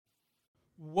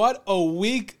What a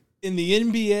week in the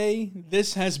NBA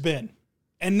this has been.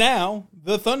 And now,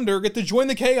 the Thunder get to join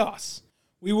the chaos.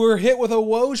 We were hit with a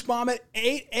Woj bomb at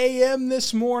 8 a.m.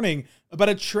 this morning about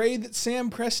a trade that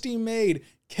Sam Presti made.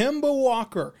 Kemba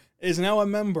Walker is now a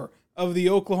member of the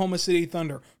Oklahoma City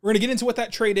Thunder. We're going to get into what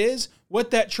that trade is, what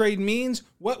that trade means,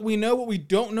 what we know, what we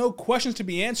don't know, questions to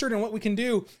be answered, and what we can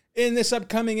do in this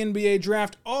upcoming NBA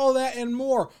draft. All that and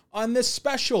more on this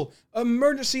special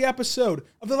emergency episode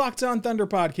of the Locked On Thunder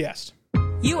podcast.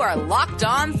 You are Locked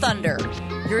On Thunder,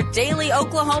 your daily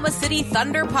Oklahoma City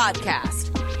Thunder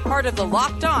podcast. Part of the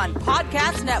Locked On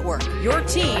Podcast Network, your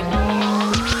team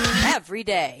every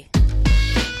day.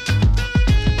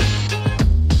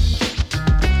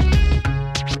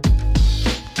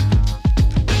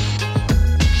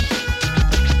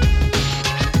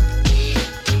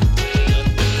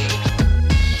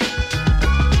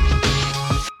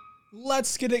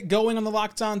 Let's get it going on the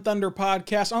Locked On Thunder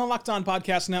podcast, on the Locked On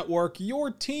Podcast Network, your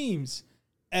teams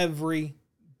every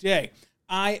day.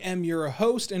 I am your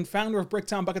host and founder of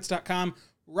BricktownBuckets.com,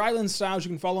 Rylan Stiles. You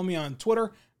can follow me on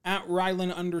Twitter at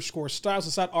Rylan_Stiles.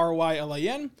 It's at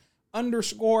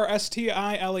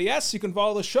RYLAN_STILES. You can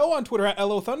follow the show on Twitter at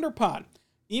LOThunderPod.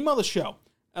 Email the show,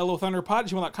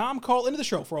 LOThunderPod@gmail.com. Call into the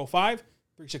show,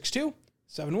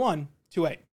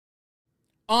 405-362-7128.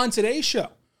 On today's show,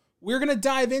 we're going to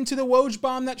dive into the Woj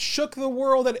bomb that shook the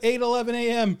world at 8:11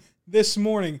 a.m. this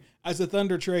morning as the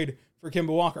Thunder trade for Kemba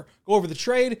Walker. Go over the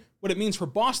trade, what it means for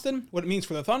Boston, what it means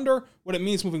for the Thunder, what it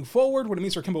means moving forward, what it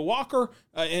means for Kemba Walker,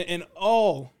 and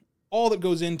all that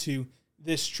goes into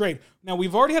this trade. Now,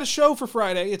 we've already had a show for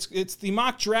Friday. It's the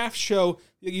mock draft show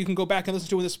that you can go back and listen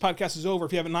to when this podcast is over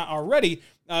if you haven't not already.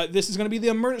 This is going to be the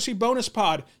emergency bonus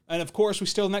pod. And, of course, we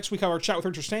still next week have our chat with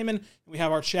Richard Stamen, and we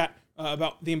have our chat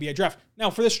about the NBA draft. Now,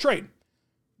 for this trade,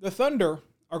 the Thunder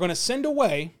are going to send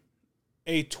away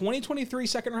a 2023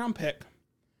 second-round pick,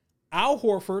 Al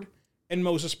Horford, and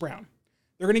Moses Brown.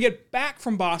 They're going to get back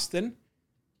from Boston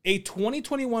a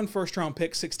 2021 first-round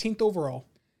pick, 16th overall,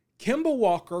 Kemba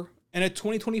Walker, and a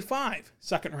 2025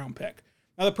 second-round pick.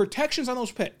 Now, the protections on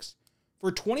those picks,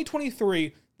 for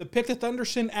 2023, the pick that Thunder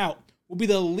send out will be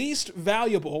the least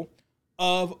valuable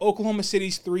of Oklahoma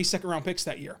City's 3 second-round picks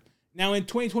that year. Now, in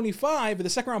 2025, the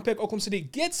second-round pick Oklahoma City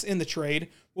gets in the trade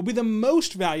will be the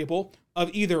most valuable of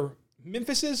either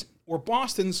Memphis's or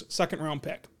Boston's second-round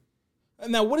pick.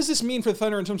 Now, what does this mean for the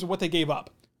Thunder in terms of what they gave up?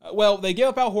 Well, they gave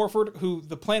up Al Horford, who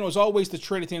the plan was always to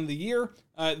trade at the end of the year.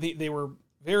 They were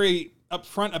very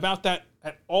upfront about that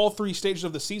at all 3 stages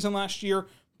of the season last year,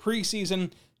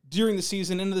 preseason, during the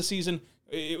season, into the season.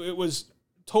 It was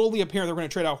totally apparent they were going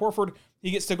to trade Al Horford. He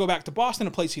gets to go back to Boston,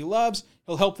 a place he loves.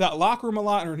 He'll help that locker room a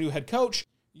lot under a new head coach.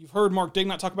 You've heard Mark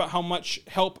Daigneault talk about how much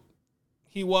help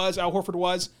Al Horford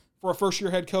was for a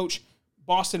first-year head coach.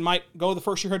 Boston might go the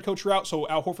first-year head coach route, so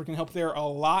Al Horford can help there a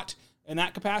lot in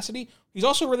that capacity. He's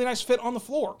also a really nice fit on the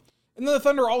floor. And then the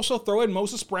Thunder also throw in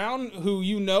Moses Brown, who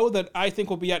you know that I think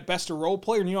will be at best a role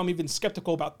player, and you know I'm even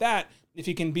skeptical about that, if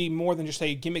he can be more than just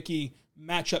a gimmicky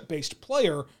matchup-based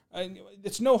player.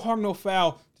 It's no harm, no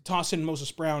foul to toss in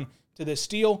Moses Brown to this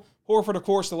deal. Horford, of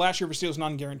course, the last year of his deal is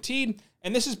non-guaranteed,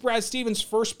 and this is Brad Stevens'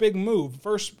 first big move,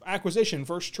 first acquisition,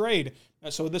 first trade,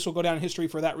 so this will go down in history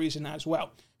for that reason as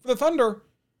well. For the Thunder,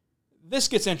 this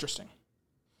gets interesting.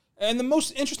 And the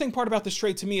most interesting part about this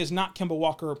trade to me is not Kemba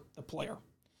Walker, the player.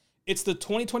 It's the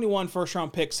 2021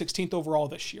 first-round pick, 16th overall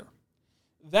this year.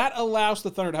 That allows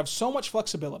the Thunder to have so much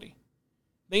flexibility.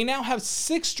 They now have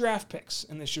 6 draft picks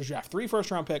in this year's draft, 3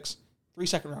 first-round picks, 3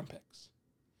 second-round picks.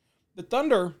 The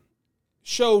Thunder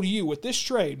showed you with this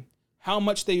trade how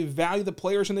much they value the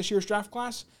players in this year's draft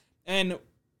class and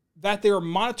that they are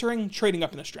monitoring trading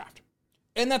up in this draft.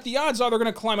 And that the odds are they're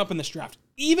going to climb up in this draft.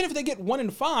 Even if they get 1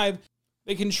 and 5,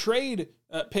 they can trade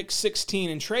pick 16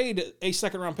 and trade a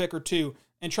second-round pick or 2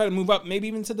 and try to move up maybe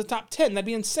even to the top 10. That'd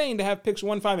be insane to have picks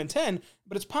 1, 5, and 10,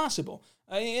 but it's possible.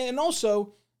 And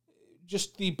also,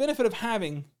 just the benefit of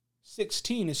having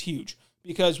 16 is huge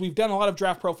because we've done a lot of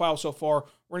draft profiles so far.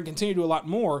 We're going to continue to do a lot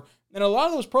more. And a lot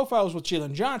of those profiles with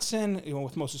Jalen Johnson,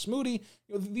 with Moses Moody,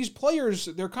 these players,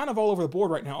 they're kind of all over the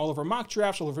board right now, all over mock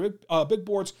drafts, all over big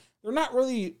boards. They're not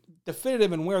really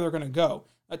definitive in where they're going to go,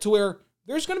 to where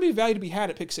there's going to be value to be had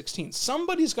at pick 16.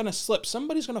 Somebody's going to slip.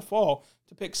 Somebody's going to fall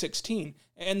to pick 16.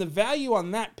 And the value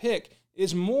on that pick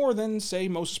is more than, say,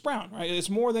 Moses Brown, right? It's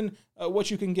more than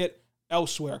what you can get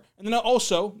elsewhere. And then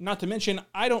also, not to mention,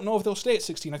 I don't know if they'll stay at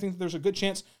 16. I think there's a good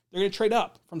chance they're going to trade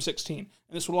up from 16. And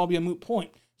this will all be a moot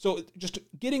point. So just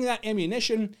getting that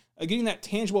ammunition, getting that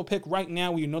tangible pick right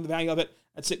now where you know the value of it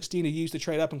at 16 to use to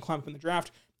trade up and climb up in the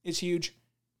draft is huge.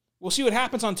 We'll see what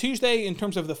happens on Tuesday in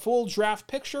terms of the full draft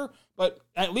picture, but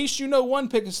at least you know one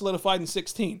pick is solidified in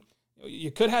 16.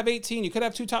 You could have 18, you could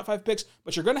have 2 top 5 picks,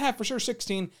 but you're going to have for sure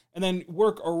 16, and then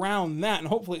work around that, and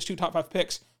hopefully it's 2 top 5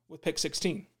 picks with pick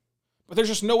 16. But there's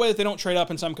just no way that they don't trade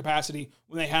up in some capacity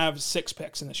when they have 6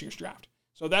 picks in this year's draft.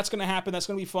 So that's going to happen. That's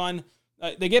going to be fun.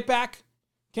 They get back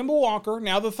Kemba Walker.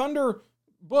 Now the Thunder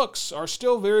books are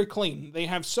still very clean. They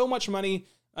have so much money,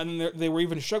 and they were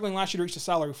even struggling last year to reach the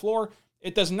salary floor.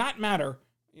 It does not matter.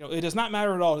 It does not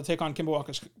matter at all to take on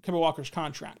Kemba Walker's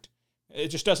contract. It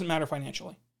just doesn't matter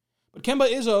financially. But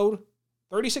Kemba is owed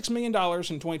 $36 million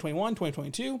in 2021,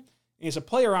 2022. And he has a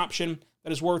player option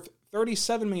that is worth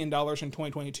 $37 million in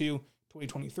 2022,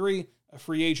 2023, a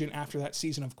free agent after that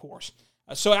season, of course.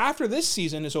 So after this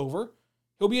season is over,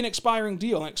 he'll be an expiring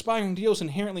deal, and expiring deals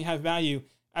inherently have value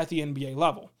at the NBA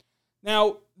level.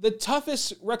 Now, the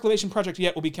toughest reclamation project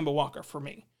yet will be Kemba Walker for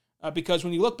me, because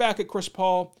when you look back at Chris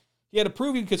Paul, he had to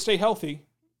prove he could stay healthy,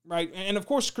 right? And of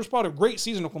course, Chris Paul had a great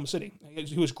season in Oklahoma City.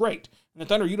 He was great. And the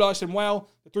Thunder utilized him well.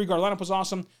 The 3-guard lineup was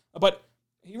awesome. But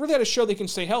he really had to show that he can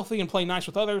stay healthy and play nice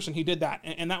with others, and he did that.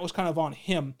 And that was kind of on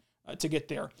him to get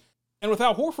there. And with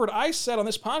Al Horford, I said on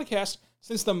this podcast,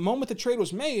 since the moment the trade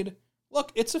was made,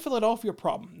 look, it's a Philadelphia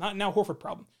problem, not an Al Horford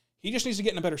problem. He just needs to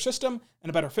get in a better system and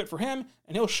a better fit for him,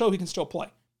 and he'll show he can still play.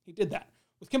 He did that.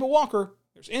 With Kemba Walker,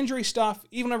 there's injury stuff.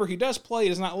 Even whenever he does play, he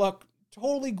does not look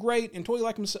totally great and totally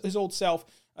like his old self,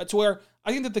 to where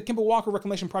I think that the Kemba Walker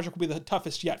reclamation project will be the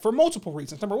toughest yet for multiple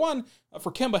reasons. Number one,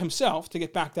 for Kemba himself to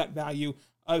get back that value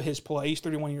of his play. He's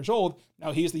 31 years old.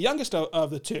 Now, he's the youngest of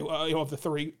the two, of the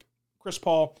three, Chris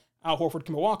Paul, Al Horford,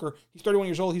 Kemba Walker. He's 31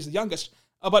 years old. He's the youngest.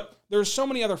 But there's so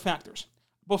many other factors.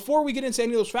 Before we get into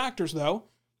any of those factors, though,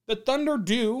 the Thunder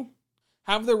do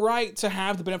have the right to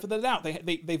have the benefit of the doubt.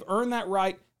 They've earned that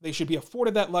right. They should be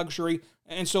afforded that luxury.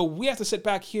 And so we have to sit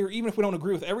back here, even if we don't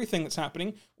agree with everything that's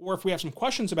happening, or if we have some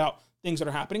questions about things that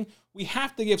are happening, we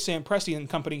have to give Sam Presti and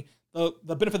company the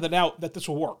benefit of the doubt that this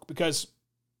will work, because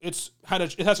it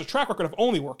has a track record of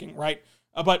only working, right?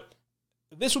 But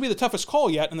this will be the toughest call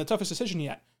yet and the toughest decision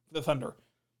yet for the Thunder.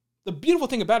 The beautiful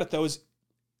thing about it, though, is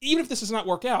even if this does not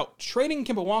work out, trading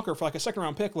Kemba Walker for like a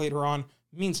second-round pick later on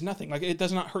means nothing. Like, it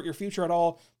does not hurt your future at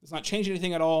all. It does not change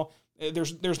anything at all.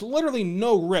 There's literally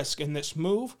no risk in this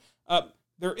move.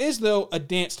 There is, though, a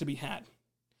dance to be had.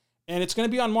 And it's going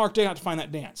to be on Mark Daigneault to find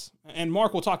that dance. And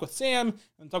Mark will talk with Sam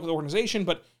and talk with the organization,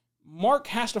 but Mark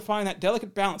has to find that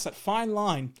delicate balance, that fine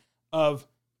line of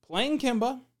playing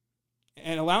Kemba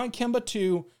and allowing Kemba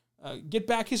to get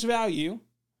back his value,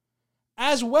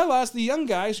 as well as the young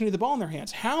guys who need the ball in their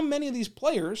hands. How many of these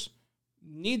players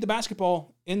need the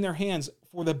basketball in their hands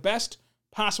for the best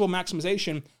possible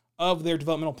maximization of their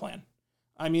developmental plan?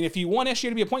 I mean, if you want SGA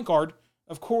to be a point guard,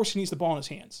 of course he needs the ball in his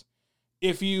hands.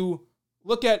 If you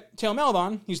look at Theo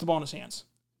Maledon, he needs the ball in his hands.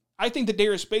 I think that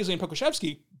Darius Bazley and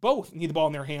Pokusevski both need the ball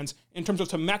in their hands in terms of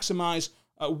to maximize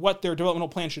what their developmental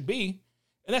plan should be.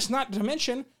 And that's not to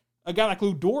mention a guy like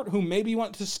Lou Dort, who maybe you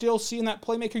want to still see in that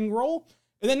playmaking role.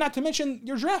 And then not to mention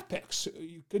your draft picks.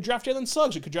 You could draft Jalen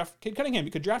Suggs. You could draft Cade Cunningham.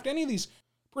 You could draft any of these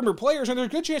perimeter players. And there's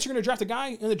a good chance you're going to draft a guy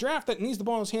in the draft that needs the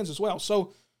ball in his hands as well.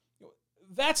 So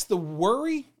that's the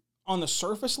worry on the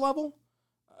surface level.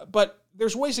 But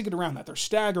there's ways to get around that. There's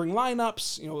staggering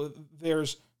lineups.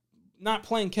 There's not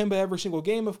playing Kemba every single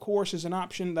game, of course, is an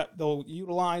option that they'll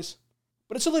utilize.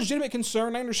 But it's a legitimate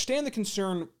concern. I understand the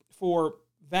concern for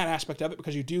that aspect of it,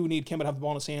 because you do need Kemba to have the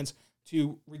ball in his hands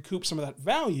to recoup some of that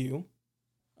value.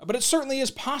 But it certainly is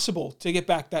possible to get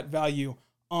back that value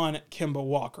on Kemba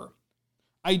Walker.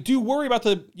 I do worry about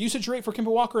the usage rate for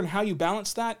Kemba Walker and how you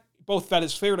balance that, both that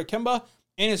is fair to Kemba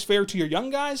and is fair to your young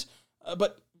guys.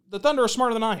 But the Thunder are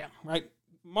smarter than I am, right?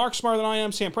 Mark's smarter than I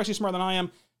am. Sam Presti's smarter than I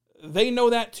am. They know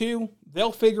that too.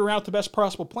 They'll figure out the best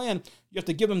possible plan. You have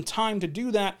to give them time to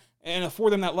do that and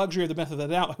afford them that luxury of the benefit of the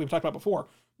doubt, like we've talked about before.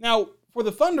 Now, for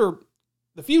the Thunder,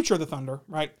 the future of the Thunder,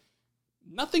 right?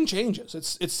 Nothing changes.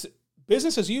 It's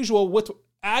business as usual with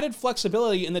added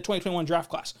flexibility in the 2021 draft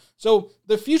class. So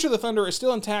the future of the Thunder is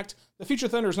still intact. The future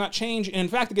of the Thunder does not change. And in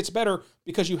fact, it gets better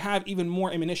because you have even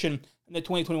more ammunition in the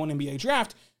 2021 NBA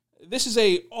draft. This is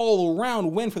a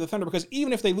all-around win for the Thunder, because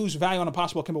even if they lose value on a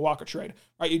possible Kemba Walker trade,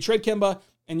 right? You trade Kemba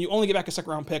and you only get back a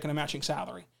second-round pick and a matching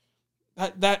salary.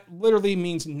 That literally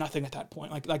means nothing at that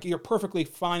point. Like you're perfectly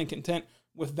fine and content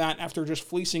with that after just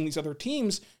fleecing these other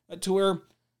teams to where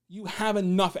you have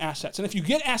enough assets. And if you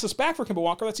get assets back for Kemba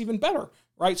Walker, that's even better,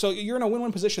 right? So you're in a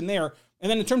win-win position there.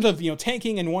 And then in terms of,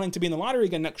 tanking and wanting to be in the lottery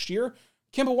again next year,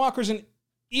 Kemba Walker's an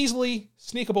easily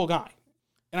sneakable guy.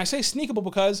 And I say sneakable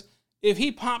because if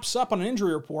he pops up on an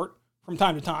injury report from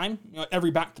time to time,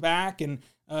 every back-to-back, and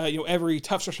every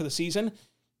tough stretch of the season.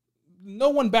 No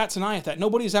one bats an eye at that.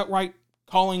 Nobody's outright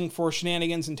calling for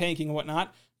shenanigans and tanking and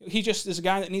whatnot. He just is a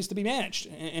guy that needs to be managed,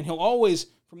 and he'll always,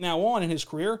 from now on in his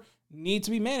career, need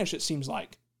to be managed, it seems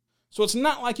like. So it's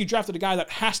not like you drafted a guy that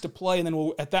has to play and then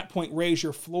will, at that point, raise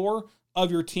your floor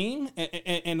of your team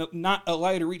and not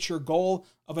allow you to reach your goal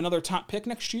of another top pick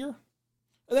next year.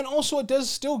 And then also it does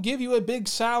still give you a big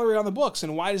salary on the books.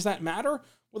 And why does that matter?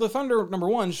 Well, the Thunder, number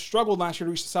one, struggled last year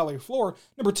to reach the salary floor.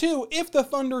 Number two, if the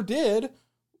Thunder did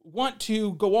want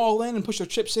to go all in and push their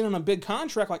chips in on a big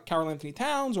contract like Karl-Anthony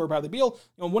Towns or Bradley Beal,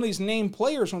 one of these named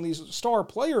players, one of these star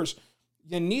players,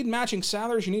 you need matching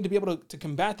salaries. You need to be able to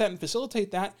combat that and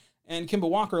facilitate that. And Kemba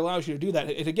Walker allows you to do that.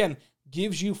 It again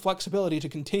gives you flexibility to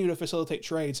continue to facilitate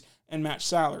trades and match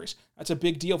salaries. That's a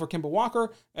big deal for Kemba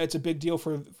Walker. It's a big deal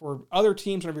for other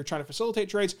teams whenever you're trying to facilitate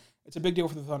trades. It's a big deal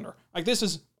for the Thunder. Like, this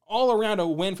is all around a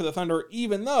win for the Thunder,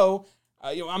 even though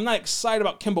I'm not excited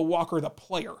about Kemba Walker, the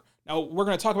player. Now, we're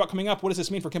going to talk about coming up, what does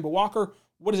this mean for Kemba Walker?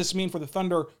 What does this mean for the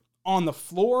Thunder on the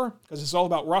floor? Because it's all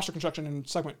about roster construction in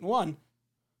segment one.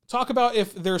 Talk about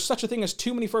if there's such a thing as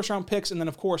too many first-round picks, and then,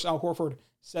 of course, Al Horford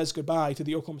says goodbye to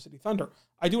the Oklahoma City Thunder.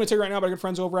 I do want to tell you right now about our good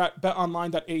friends over at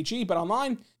betonline.ag.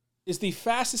 BetOnline is the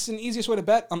fastest and easiest way to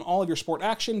bet on all of your sport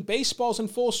action. Baseball's in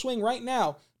full swing right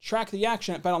now. Track the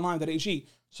action at betonline.ag.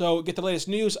 So get the latest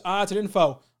news, odds, and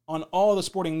info on all the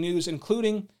sporting news,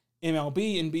 including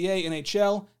MLB, NBA,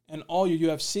 NHL, and all your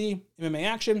UFC, MMA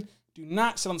action. Do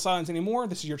not sit on silence anymore.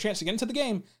 This is your chance to get into the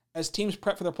game as teams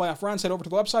prep for their playoff runs. Head over to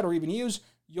the website or even use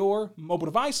your mobile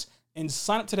device and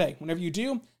sign up today. Whenever you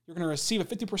do, you're going to receive a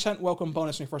 50% welcome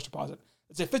bonus on your first deposit.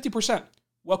 It's a 50%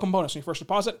 welcome bonus on your first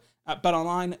deposit at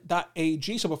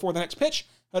betonline.ag. So before the next pitch,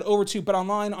 head over to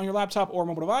BetOnline on your laptop or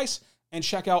mobile device and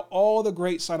check out all the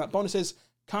great sign-up bonuses,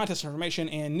 contest information,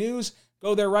 and news.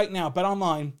 Go there right now.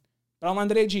 BetOnline,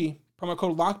 betonline.ag, promo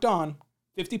code LOCKEDON,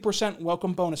 50%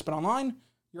 welcome bonus. BetOnline,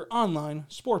 your online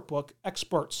sportbook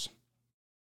experts.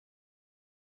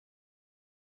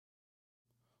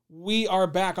 We are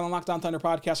back on the Locked On Thunder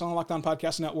podcast, on the Locked On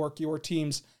Podcast Network, your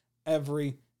teams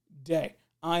every day.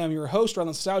 I am your host,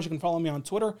 Rylan Stiles. You can follow me on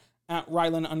Twitter at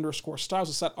Rylan_Stiles.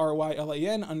 It's at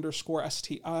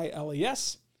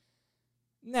RYLAN_STILES.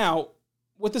 Now,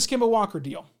 with this Kemba Walker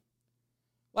deal,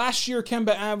 last year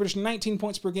Kemba averaged 19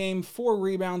 points per game, 4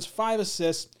 rebounds, 5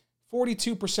 assists,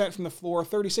 42% from the floor,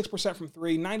 36% from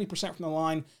three, 90% from the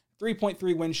line,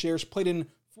 3.3 win shares, played in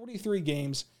 43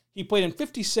 games. He played in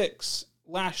 56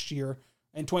 last year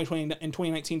in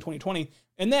 2019, 2020,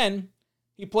 and then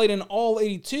he played in all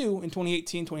 82 in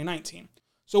 2018, 2019.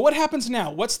 So what happens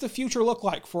now? What's the future look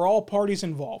like for all parties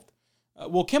involved?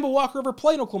 Will Kemba Walker ever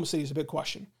play in Oklahoma City is a big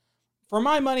question. For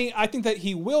my money, I think that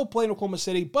he will play in Oklahoma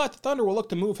City, but the Thunder will look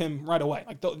to move him right away.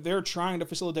 Like, they're trying to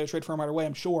facilitate a trade for him right away,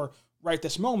 I'm sure, right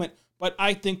this moment, but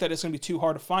I think that it's going to be too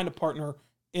hard to find a partner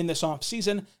in this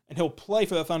offseason, and he'll play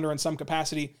for the Thunder in some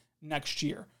capacity next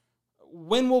year.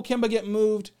 When will Kemba get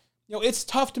moved? It's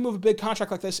tough to move a big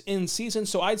contract like this in season,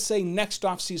 so I'd say next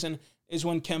offseason is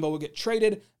when Kemba will get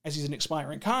traded, as he's an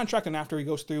expiring contract, and after he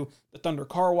goes through the Thunder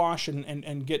car wash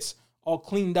and gets all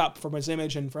cleaned up from his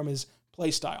image and from his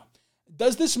play style.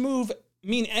 Does this move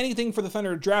mean anything for the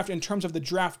Thunder draft in terms of the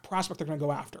draft prospect they're going to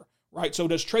go after, right? So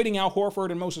does trading Al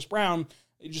Horford and Moses Brown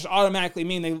just automatically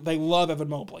mean they love Evan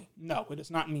Mobley? No, it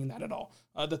does not mean that at all.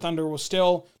 The Thunder will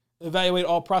still evaluate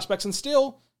all prospects and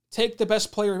still take the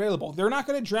best player available. They're not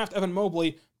going to draft Evan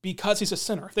Mobley because he's a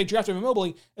center. If they draft Evan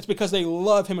Mobley, it's because they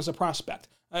love him as a prospect.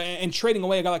 And trading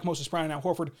away a guy like Moses Brown and Al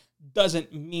Horford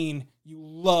doesn't mean you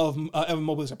love Evan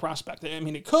Mobley as a prospect. I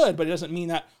mean, it could, but it doesn't mean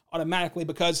that automatically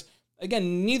because,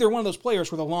 again, neither one of those players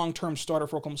were the long-term starter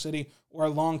for Oklahoma City or a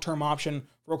long-term option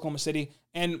for Oklahoma City.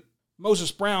 And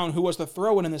Moses Brown, who was the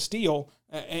throw-in in this deal,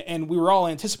 and we were all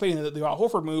anticipating the Al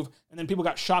Horford move, and then people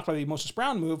got shocked by the Moses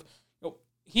Brown move,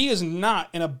 he is not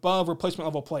an above replacement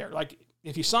level player. Like,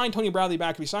 if you sign Tony Bradley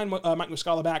back, if you sign Mike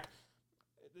Muscala back,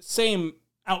 same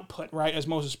output, right, as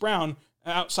Moses Brown,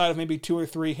 outside of maybe 2 or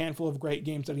 3 handful of great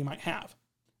games that he might have.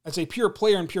 As a pure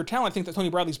player and pure talent, I think that Tony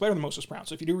Bradley's better than Moses Brown.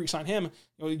 So if you do re-sign him,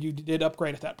 you did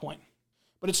upgrade at that point.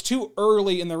 But it's too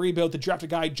early in the rebuild to draft a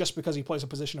guy just because he plays a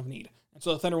position of need. And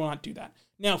so the Thunder will not do that.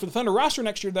 Now, for the Thunder roster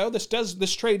next year, though,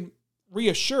 this trade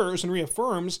reassures and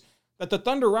reaffirms that the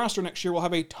Thunder roster next year will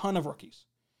have a ton of rookies.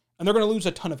 And they're going to lose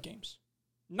a ton of games.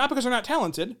 Not because they're not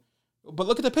talented, but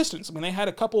look at the Pistons. I mean, they had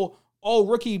a couple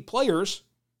all-rookie players,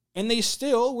 and they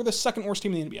still were the second worst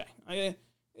team in the NBA.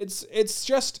 It's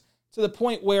just to the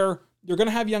point where you're going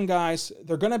to have young guys,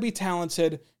 they're going to be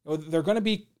talented, they're going to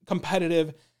be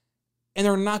competitive, and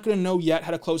they're not going to know yet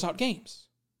how to close out games.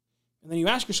 And then you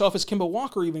ask yourself, is Kemba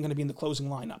Walker even going to be in the closing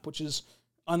lineup, which is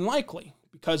unlikely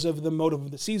because of the motive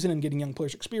of the season and getting young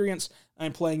players experience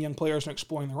and playing young players and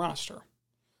exploring the roster.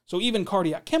 So even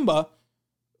Cardiac Kemba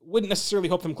wouldn't necessarily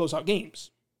hope them close out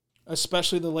games,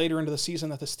 especially the later into the season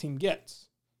that this team gets.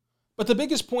 But the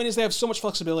biggest point is they have so much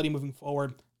flexibility moving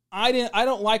forward. I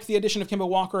don't like the addition of Kemba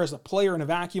Walker as a player in a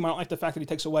vacuum. I don't like the fact that he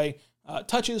takes away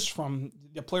touches from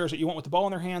the players that you want with the ball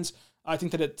in their hands. I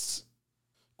think that it's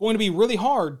going to be really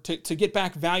hard to get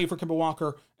back value for Kemba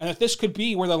Walker, and that this could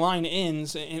be where the line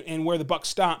ends and where the buck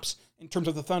stops in terms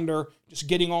of the Thunder just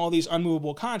getting all these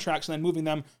unmovable contracts and then moving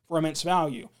them for immense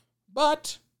value.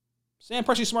 But Sam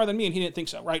Presti's smarter than me, and he didn't think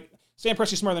so, right? Sam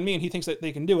Presti's smarter than me, and he thinks that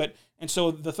they can do it, and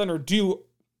so the Thunder do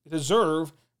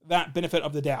deserve that benefit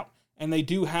of the doubt, and they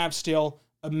do have still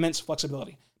immense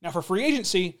flexibility. Now, for free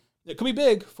agency, it could be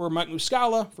big for Mike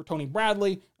Muscala, for Tony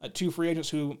Bradley, two free agents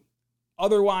who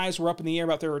otherwise were up in the air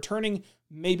about their returning.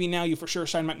 Maybe now you for sure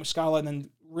sign Mike Muscala and then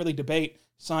really debate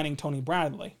signing Tony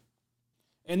Bradley.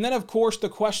 And then, of course, the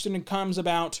question comes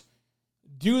about,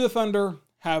 do the Thunder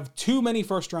have too many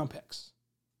first-round picks?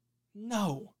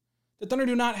 No. The Thunder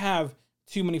do not have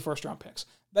too many first-round picks.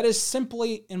 That is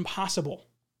simply impossible.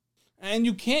 And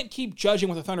you can't keep judging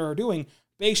what the Thunder are doing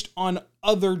based on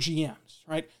other GMs,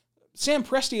 right? Sam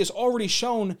Presti has already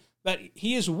shown that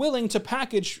he is willing to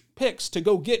package picks to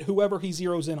go get whoever he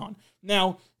zeroes in on.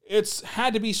 Now, it's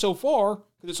had to be so far,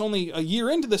 because it's only a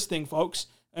year into this thing, folks,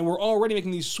 and we're already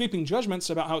making these sweeping judgments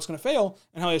about how it's going to fail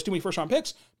and how he has too many first-round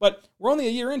picks, but we're only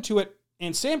a year into it,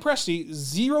 and Sam Presti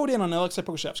zeroed in on Aleksej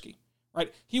Pokusevski,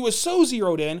 right? He was so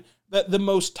zeroed in that the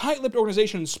most tight-lipped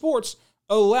organization in sports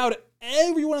allowed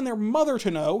everyone and their mother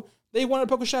to know they wanted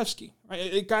Pokusevski, right?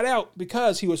 It got out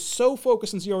because he was so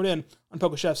focused and zeroed in on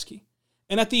Pokusevski.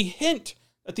 And at the hint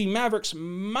that the Mavericks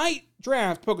might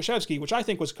draft Pokusevski, which I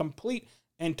think was complete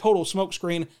and total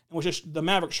smokescreen, and was just the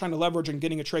Mavericks trying to leverage and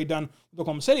getting a trade done with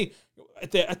Oklahoma City,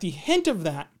 at the hint of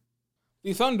that,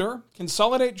 the Thunder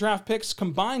consolidate draft picks,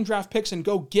 combine draft picks, and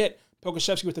go get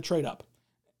Pokusevski with the trade up.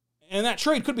 And that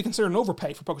trade could be considered an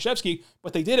overpay for Pokusevski,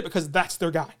 but they did it because that's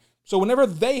their guy. So whenever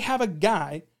they have a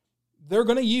guy, they're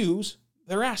going to use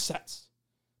their assets.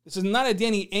 This is not a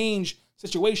Danny Ainge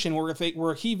situation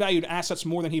where he valued assets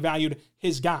more than he valued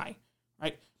his guy,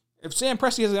 right? If Sam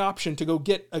Presti has the option to go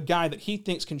get a guy that he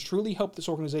thinks can truly help this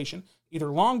organization,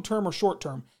 either long-term or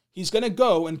short-term, he's going to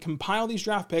go and compile these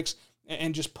draft picks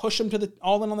and just push them to the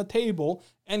all in on the table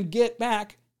and get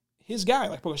back his guy,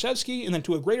 like Pokusevski, and then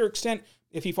to a greater extent,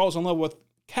 if he falls in love with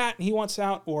Cat and he wants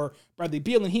out, or Bradley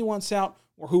Beal and he wants out,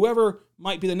 or whoever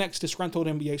might be the next disgruntled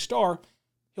NBA star,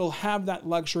 he'll have that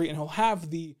luxury and he'll have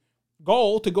the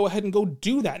goal to go ahead and go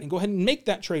do that and go ahead and make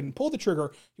that trade and pull the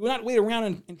trigger. He will not wait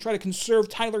around and try to conserve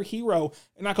Tyler Hero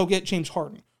and not go get James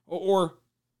Harden or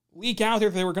leak out there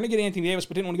if they were going to get Anthony Davis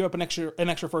but didn't want to give up an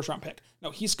extra first-round pick.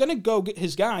 No, he's going to go get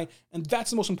his guy, and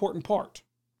that's the most important part.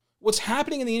 What's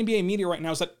happening in the NBA media right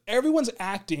now is that everyone's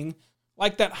acting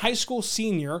like that high school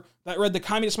senior that read the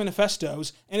Communist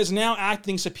Manifestos and is now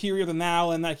acting superior than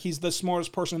thou and that he's the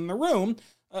smartest person in the room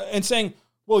and saying,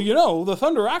 well, you know, the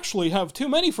Thunder actually have too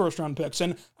many first-round picks,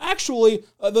 and actually,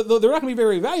 they're not going to be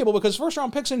very valuable because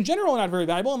first-round picks in general are not very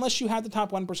valuable unless you have the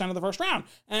top 1% of the first round.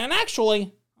 And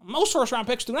actually, most first-round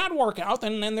picks do not work out,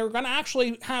 and they're going to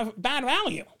actually have bad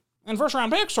value. And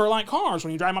first-round picks are like cars.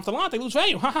 When you drive them off the lot, they lose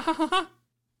value. Ha, ha, ha, ha, ha.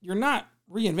 You're not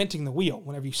reinventing the wheel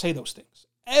whenever you say those things.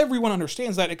 Everyone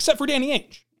understands that except for Danny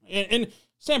Ainge. And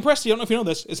Sam Presti, I don't know if you know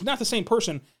this, is not the same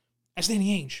person as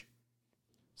Danny Ainge.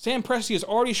 Sam Presti has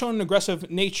already shown an aggressive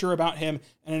nature about him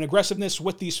and an aggressiveness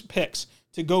with these picks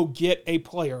to go get a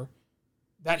player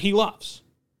that he loves.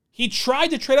 He tried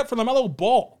to trade up for LaMelo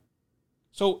Ball.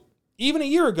 So even a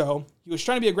year ago, he was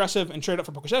trying to be aggressive and trade up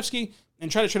for Pokusevski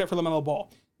and try to trade up for LaMelo Ball.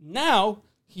 Now,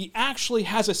 he actually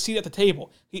has a seat at the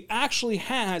table. He actually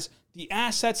has the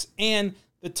assets and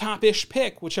the top-ish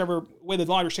pick, whichever way the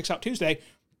lottery sticks out Tuesday,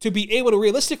 to be able to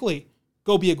realistically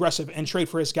go be aggressive and trade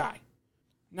for his guy.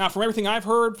 Now, from everything I've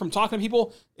heard, from talking to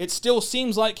people, it still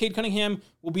seems like Cade Cunningham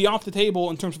will be off the table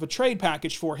in terms of a trade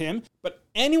package for him, but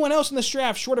anyone else in this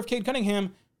draft short of Cade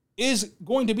Cunningham is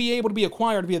going to be able to be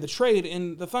acquired via the trade,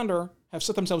 and the Thunder have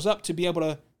set themselves up to be able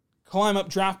to climb up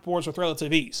draft boards with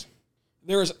relative ease.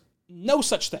 There is no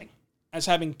such thing as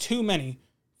having too many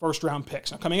first-round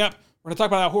picks. Now, coming up, we're going to talk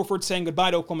about Al Horford saying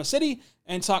goodbye to Oklahoma City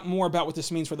and talk more about what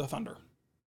this means for the Thunder.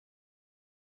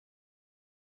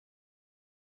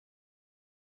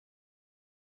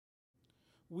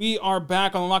 We are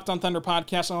back on the Locked On Thunder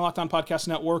podcast on the Locked On Podcast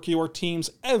Network, your teams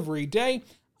every day.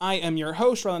 I am your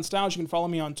host, Rylan Stiles. You can follow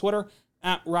me on Twitter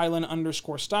at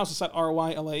Rylan_Stiles. It's at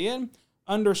RYLAN_STILES.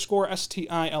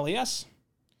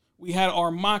 We had our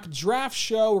mock draft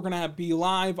show. We're going to be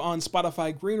live on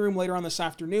Spotify Green Room later on this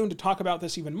afternoon to talk about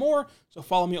this even more. So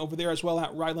follow me over there as well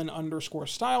at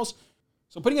Ryland_Styles.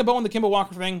 So putting a bow on the Kemba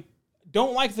Walker thing,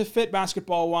 don't like the fit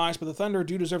basketball-wise, but the Thunder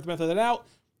do deserve the benefit of the doubt.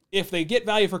 If they get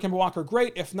value for Kemba Walker,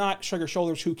 great. If not, shrug your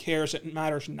shoulders. Who cares? It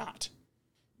matters not.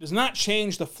 It does not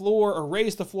change the floor or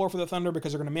raise the floor for the Thunder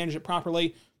because they're going to manage it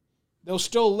properly. They'll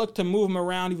still look to move him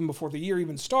around even before the year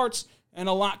even starts, and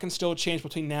a lot can still change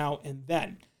between now and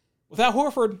then. With Al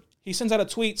Horford, he sends out a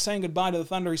tweet saying goodbye to the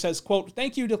Thunder. He says, quote,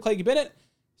 "Thank you to Clay Bennett,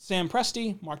 Sam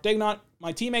Presti, Mark Dagnott,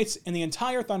 my teammates, and the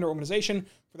entire Thunder organization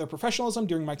for their professionalism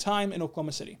during my time in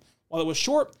Oklahoma City. While it was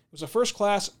short, it was a first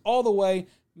class all the way.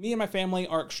 Me and my family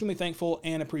are extremely thankful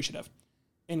and appreciative."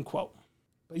 End quote.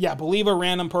 But yeah, believe a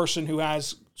random person who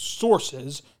has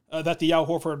sources that the Al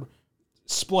Horford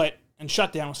split and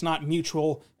shutdown was not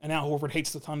mutual, and Al Horford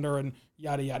hates the Thunder and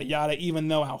yada, yada, yada, even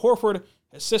though Al Horford,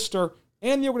 his sister,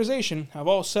 and the organization have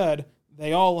all said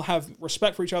they all have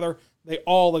respect for each other. They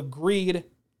all agreed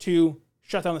to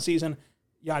shut down the season,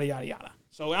 yada, yada, yada.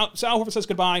 So Al Horford says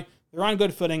goodbye. They're on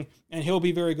good footing, and he'll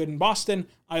be very good in Boston.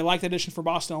 I like the addition for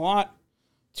Boston a lot.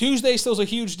 Tuesday still is a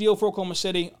huge deal for Oklahoma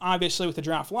City, obviously with the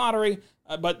draft lottery,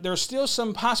 but there's still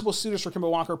some possible suitors for Kemba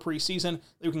Walker preseason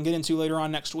that we can get into later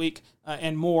on next week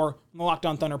and more on the Locked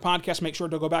On Thunder podcast. Make sure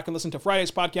to go back and listen to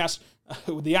Friday's podcast,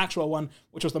 the actual one,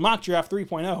 which was the mock draft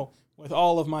 3.0, with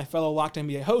all of my fellow Locked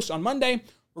NBA hosts. On Monday,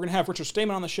 we're going to have Richard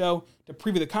Stamen on the show to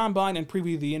preview the Combine and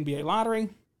preview the NBA lottery.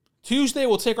 Tuesday,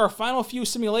 we'll take our final few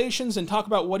simulations and talk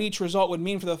about what each result would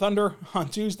mean for the Thunder on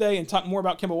Tuesday and talk more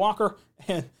about Kemba Walker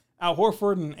and Al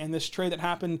Horford and this trade that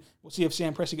happened. We'll see if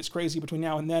Sam Presti gets crazy between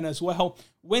now and then as well.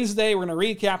 Wednesday, we're going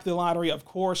to recap the lottery, of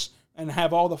course, and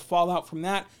have all the fallout from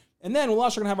that. And then we're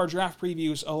also going to have our draft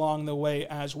previews along the way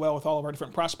as well with all of our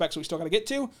different prospects we still got to get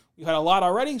to. We've had a lot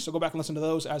already, so go back and listen to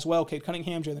those as well. Cade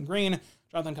Cunningham, Jalen Green,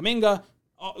 Jonathan Kuminga,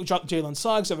 Jalen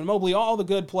Suggs, Evan Mobley, all the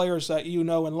good players that you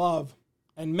know and love,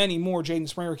 and many more, Jaden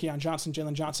Springer, Keon Johnson,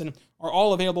 Jalen Johnson, are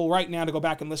all available right now to go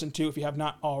back and listen to if you have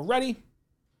not already.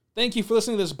 Thank you for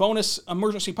listening to this bonus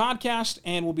emergency podcast,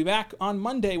 and we'll be back on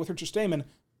Monday with Richard Stamen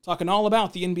talking all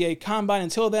about the NBA Combine.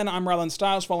 Until then, I'm Ryland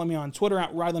Styles. Follow me on Twitter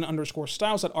at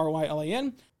Ryland_Styles, at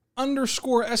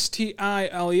RYLAN_STILES.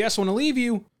 I want to leave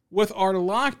you with our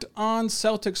Locked On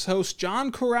Celtics host,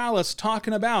 John Corrales,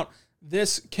 talking about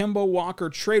this Kemba Walker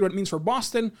trade, what it means for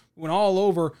Boston. We went all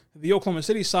over the Oklahoma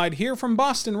City side. Here from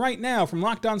Boston right now, from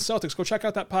Locked On Celtics. Go check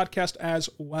out that podcast as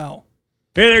well.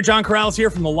 Hey there, John Corrales here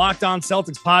from the Locked On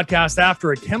Celtics podcast.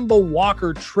 After a Kemba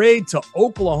Walker trade to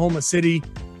Oklahoma City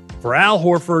for Al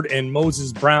Horford and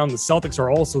Moses Brown, the Celtics are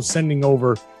also sending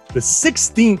over the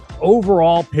 16th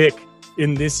overall pick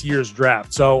in this year's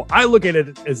draft. So I look at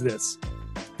it as this.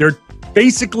 They're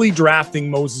basically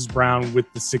drafting Moses Brown with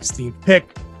the 16th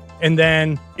pick, and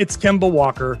then it's Kemba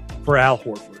Walker for Al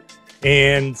Horford.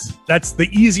 And that's the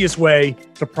easiest way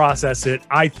to process it,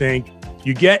 I think.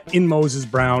 You get in Moses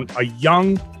Brown a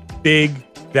young big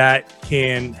that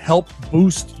can help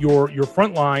boost your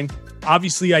front line.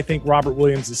 Obviously, I think Robert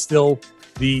Williams is still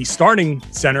the starting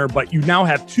center, but you now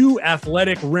have two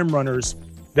athletic rim runners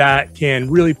that can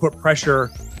really put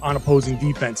pressure on opposing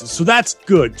defenses. So that's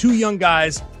good. Two young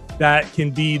guys that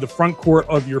can be the front court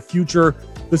of your future.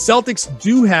 The Celtics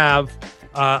do have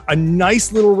a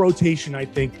nice little rotation, I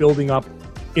think, building up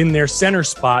in their center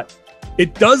spot.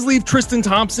 It does leave Tristan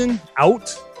Thompson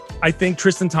out. I think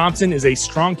Tristan Thompson is a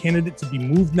strong candidate to be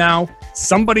moved now.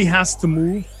 Somebody has to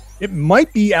move. It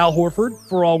might be Al Horford,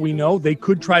 for all we know. They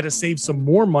could try to save some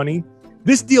more money.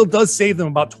 This deal does save them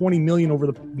about $20 million over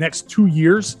the next 2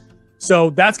 years.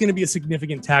 So that's going to be a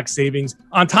significant tax savings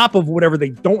on top of whatever they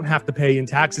don't have to pay in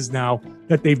taxes now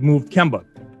that they've moved Kemba.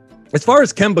 As far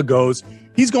as Kemba goes,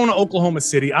 he's going to Oklahoma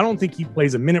City. I don't think he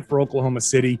plays a minute for Oklahoma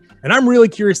City. And I'm really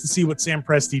curious to see what Sam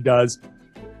Presti does.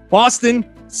 Boston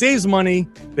saves money.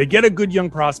 They get a good young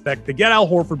prospect. They get Al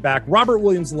Horford back. Robert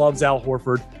Williams loves Al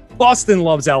Horford. Boston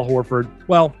loves Al Horford.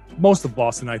 Well, most of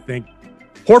Boston, I think.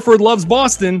 Horford loves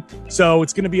Boston, so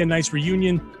it's going to be a nice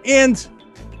reunion. And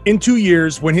in 2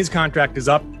 years, when his contract is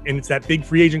up, and it's that big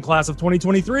free agent class of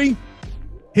 2023,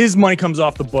 his money comes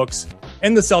off the books,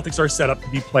 and the Celtics are set up to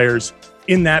be players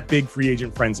in that big free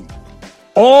agent frenzy.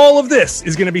 All of this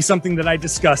is going to be something that I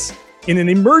discuss in an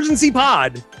emergency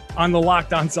pod on the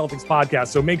Locked On Celtics podcast.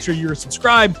 So make sure you're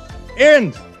subscribed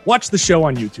and watch the show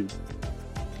on YouTube.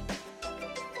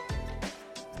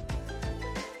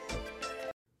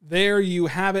 There you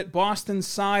have it, Boston's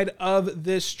side of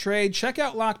this trade. Check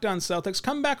out Locked On Celtics.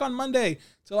 Come back on Monday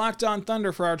to Locked On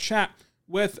Thunder for our chat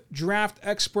with draft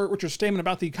expert Richard Stamen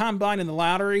about the Combine and the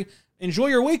lottery Enjoy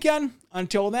your weekend.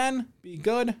 Until then, be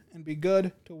good and be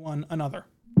good to one another.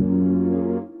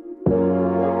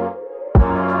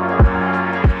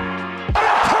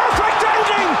 Perfect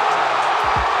ending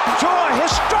to a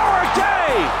historic